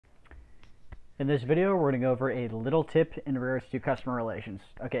In this video, we're going to go over a little tip in regards to customer relations.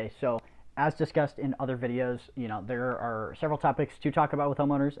 Okay, so as discussed in other videos, there are several topics to talk about with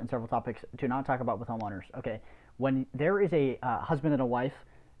homeowners and several topics to not talk about with homeowners. Okay, when there is a husband and a wife,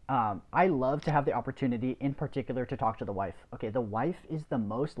 I love to have the opportunity in particular to talk to the wife. Okay, the wife is the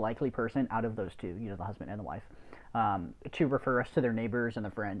most likely person out of those two, the husband and the wife, to refer us to their neighbors and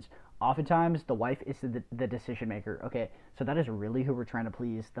their friends. Oftentimes, the wife is the decision maker. Okay, so that is really who we're trying to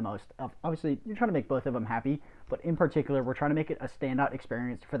please the most. Obviously, you're trying to make both of them happy, but in particular, we're trying to make it a standout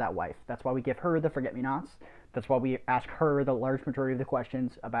experience for that wife. That's why we give her the forget-me-nots. That's why we ask her the large majority of the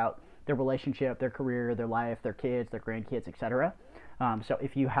questions about their relationship, their career, their life, their kids, their grandkids, etc. So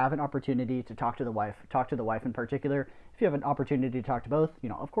if you have an opportunity to talk to the wife in particular. If you have an opportunity to talk to both,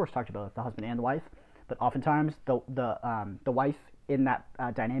 of course, talk to both the husband and the wife. But oftentimes, the wife in that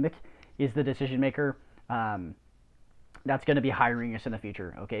dynamic is the decision maker. That's going to be hiring us in the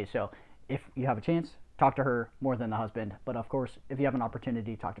future. Okay, so if you have a chance, talk to her more than the husband. But of course, if you have an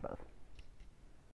opportunity, talk to both.